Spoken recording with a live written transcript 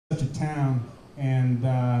town, and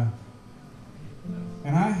I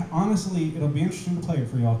honestly, it'll be interesting to play it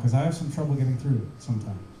for y'all because I have some trouble getting through it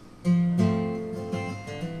sometimes.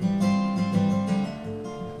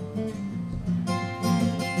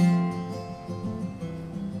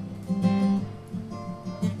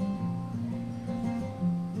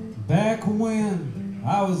 Back when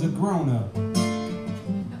I was a grown-up,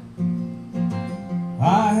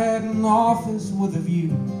 I had an office with a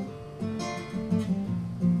view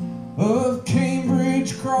of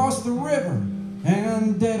Cambridge across the river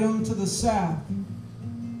and Dedham to the south,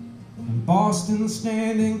 and Boston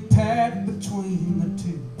standing pat between the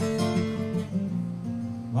two.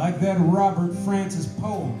 Like that Robert Francis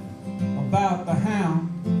poem about the hound,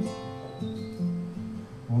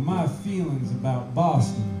 well, my feelings about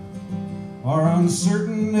Boston are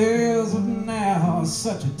uncertain as of now.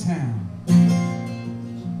 Such a town,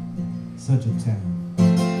 such a town.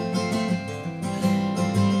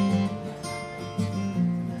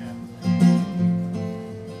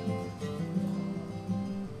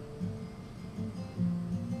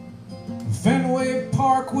 Fenway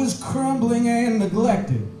Park was crumbling and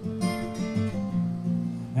neglected,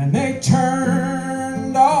 and they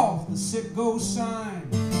turned off the sit-go sign.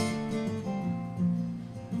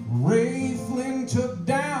 Ray Flynn took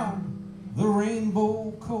down the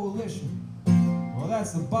Rainbow Coalition. Well,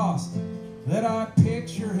 that's the Boston that I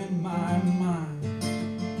picture in my mind.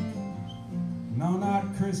 No,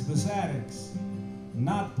 not Crispus Attucks,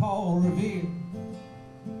 not Paul Revere.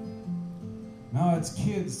 No, it's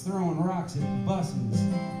kids throwing rocks at buses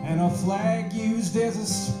and a flag used as a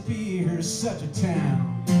spear. Such a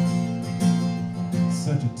town,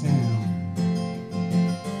 such a town.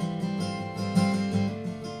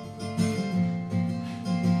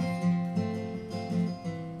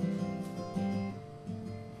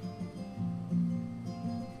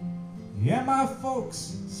 Yeah, my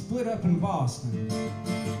folks split up in Boston.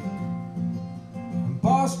 And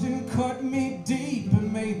Boston cut me deep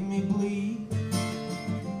and made me bleed.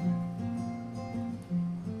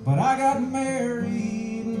 But I got married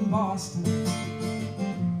in Boston,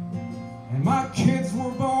 and my kids were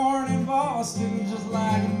born in Boston just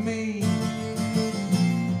like me.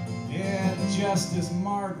 Yeah, Justice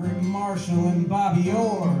Margaret Marshall and Bobby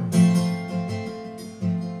Orr,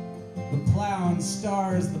 the plowing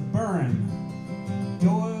stars, the Burren,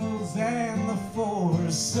 Doyles and the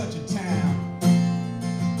Fours. Such a town,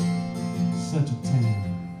 such a town.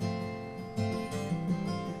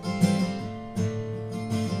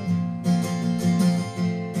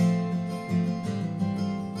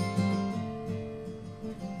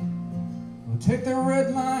 Take the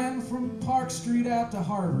red line from Park Street out to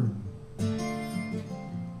Harvard,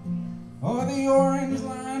 or the orange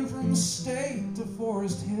line from State to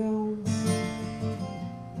Forest Hills.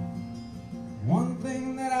 One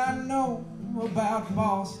thing that I know about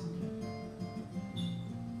Boston,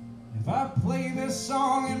 if I play this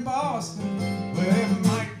song in Boston, well, it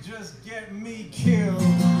might just get me killed.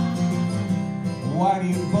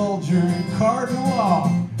 Whitey Bulger and Cardinal Law,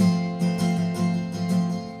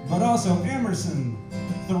 but also Emerson,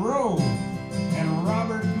 Thoreau, and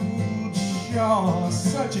Robert Gould Shaw.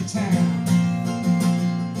 Such a town,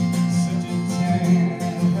 such a town,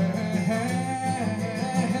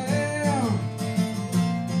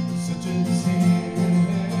 such a town.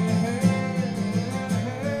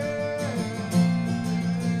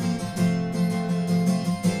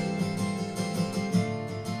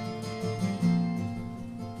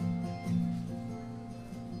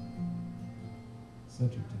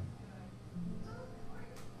 Such a town.